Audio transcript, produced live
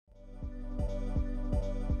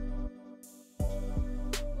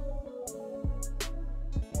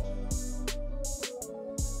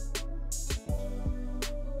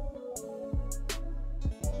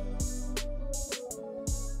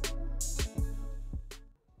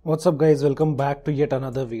What's up guys, welcome back to yet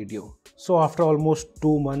another video. So after almost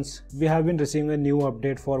 2 months, we have been receiving a new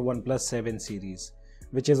update for OnePlus 7 series,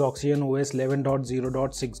 which is OxygenOS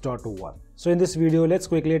 11.0.6.1. So in this video, let's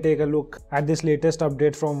quickly take a look at this latest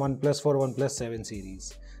update from OnePlus for OnePlus 7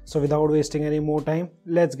 series. So without wasting any more time,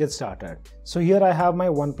 let's get started. So here I have my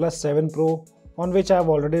OnePlus 7 Pro, on which I have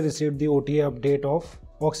already received the OTA update of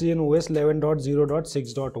OxygenOS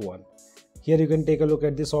 11.0.6.1. Here you can take a look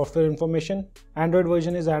at the software information. Android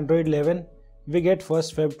version is Android 11. We get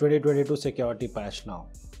 1st Feb 2022 security patch now.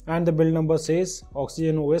 And the build number says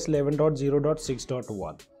OxygenOS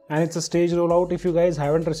 11.0.6.1. And it's a stage rollout. If you guys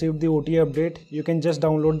haven't received the OTA update, you can just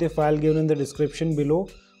download the file given in the description below.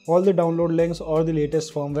 All the download links or the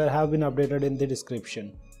latest firmware have been updated in the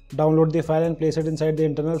description. Download the file and place it inside the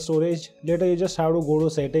internal storage. Later you just have to go to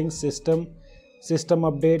settings, system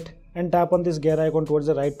update, and tap on this gear icon towards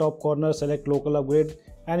the right top corner, select local upgrade,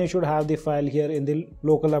 and you should have the file here in the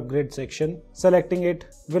local upgrade section. Selecting it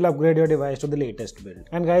will upgrade your device to the latest build.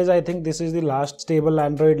 And guys, I think this is the last stable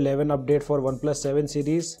Android 11 update for OnePlus 7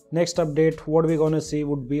 series. Next update, what we're gonna see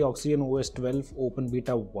would be OxygenOS 12 Open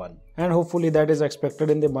Beta 1. And hopefully that is expected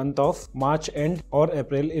in the month of March end or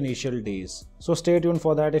April initial days. So stay tuned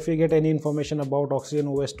for that. If you get any information about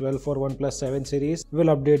OxygenOS 12 for OnePlus 7 series,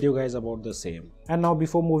 we'll update you guys about the same. And now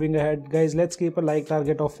before moving ahead, guys, let's keep a like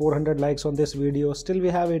target of 400 likes on this video. Still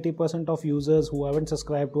we have 80% of users who haven't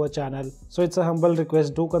subscribed to our channel. So it's a humble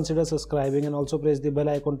request, do consider subscribing and also press the bell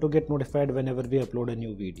icon to get notified whenever we upload a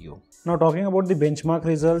new video. Now talking about the benchmark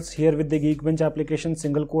results, here with the Geekbench application,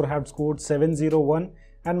 single core have scored 701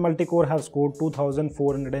 and multi-core have scored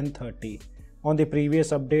 2430. On the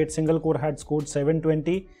previous update, single core had scored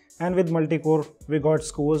 720 and with multi-core we got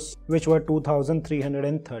scores which were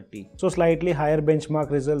 2330. So slightly higher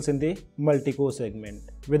benchmark results in the multi-core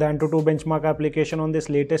segment. With Antutu Benchmark application on this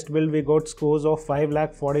latest build, we got scores of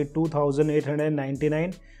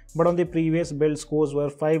 5,42,899, but on the previous build scores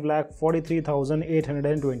were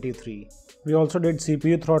 5,43,823. We also did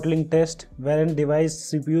CPU throttling test, wherein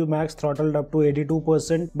device CPU max throttled up to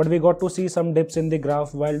 82%, but we got to see some dips in the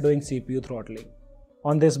graph while doing CPU throttling.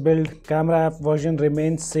 On this build, camera app version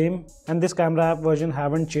remains same, and this camera app version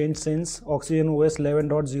haven't changed since OxygenOS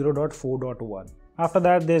 11.0.4.1. After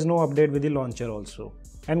that, there's no update with the launcher also.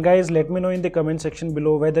 And guys, let me know in the comment section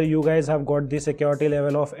below whether you guys have got the security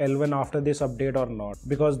level of L1 after this update or not,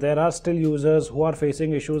 because there are still users who are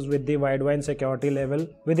facing issues with the wideband security level.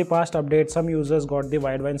 With the past update, some users got the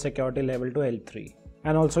wideband security level to L3.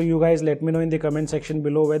 And also you guys let me know in the comment section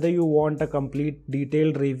below whether you want a complete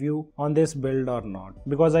detailed review on this build or not,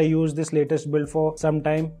 because I used this latest build for some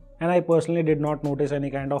time and I personally did not notice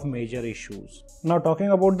any kind of major issues. Now talking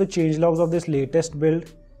about the changelogs of this latest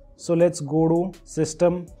build, so let's go to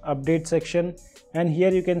system update section, and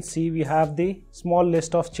here you can see we have the small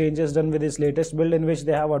list of changes done with this latest build, in which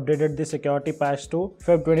they have updated the security patch to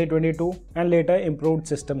Feb 2022 and later improved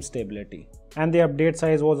system stability. And the update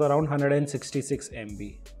size was around 166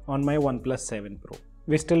 MB on my OnePlus 7 Pro.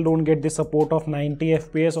 We still don't get the support of 90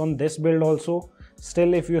 FPS on this build also.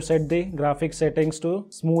 Still, if you set the graphics settings to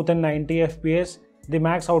smooth and 90 FPS, the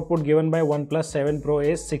max output given by OnePlus 7 Pro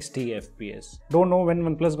is 60 FPS. Don't know when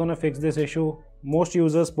OnePlus gonna fix this issue. Most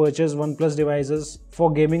users purchase OnePlus devices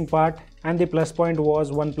for gaming part, and the plus point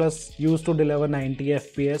was OnePlus used to deliver 90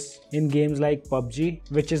 FPS in games like PUBG,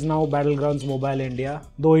 which is now Battlegrounds Mobile India.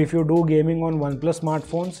 Though if you do gaming on OnePlus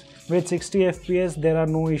smartphones with 60 FPS, there are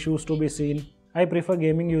no issues to be seen. I prefer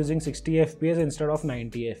gaming using 60 FPS instead of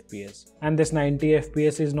 90 FPS. And this 90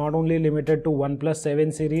 FPS is not only limited to OnePlus 7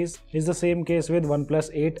 series, it's the same case with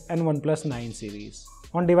OnePlus 8 and OnePlus 9 series.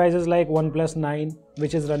 On devices like OnePlus 9,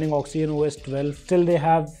 which is running OxygenOS 12, still they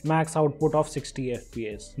have max output of 60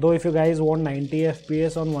 FPS. Though if you guys want 90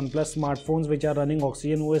 FPS on OnePlus smartphones which are running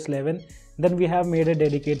OxygenOS 11, then we have made a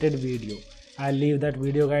dedicated video. I'll leave that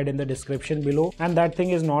video guide in the description below, and that thing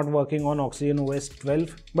is not working on OxygenOS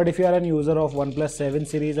 12. But if you are a user of OnePlus 7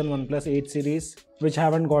 series and OnePlus 8 series which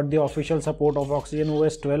haven't got the official support of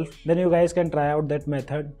OxygenOS 12, then you guys can try out that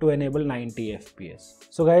method to enable 90 FPS.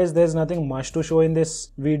 So guys, there's nothing much to show in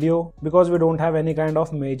this video because we don't have any kind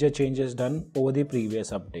of major changes done over the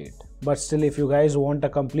previous update. But still, if you guys want a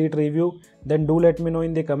complete review, then do let me know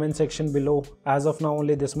in the comment section below. As of now,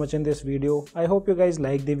 only this much in this video. I hope you guys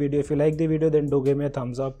like the video. If you like the video, then do give me a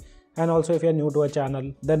thumbs up. And also if you are new to our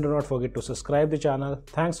channel, then do not forget to subscribe the channel.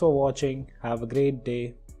 Thanks for watching. Have a great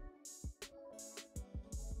day.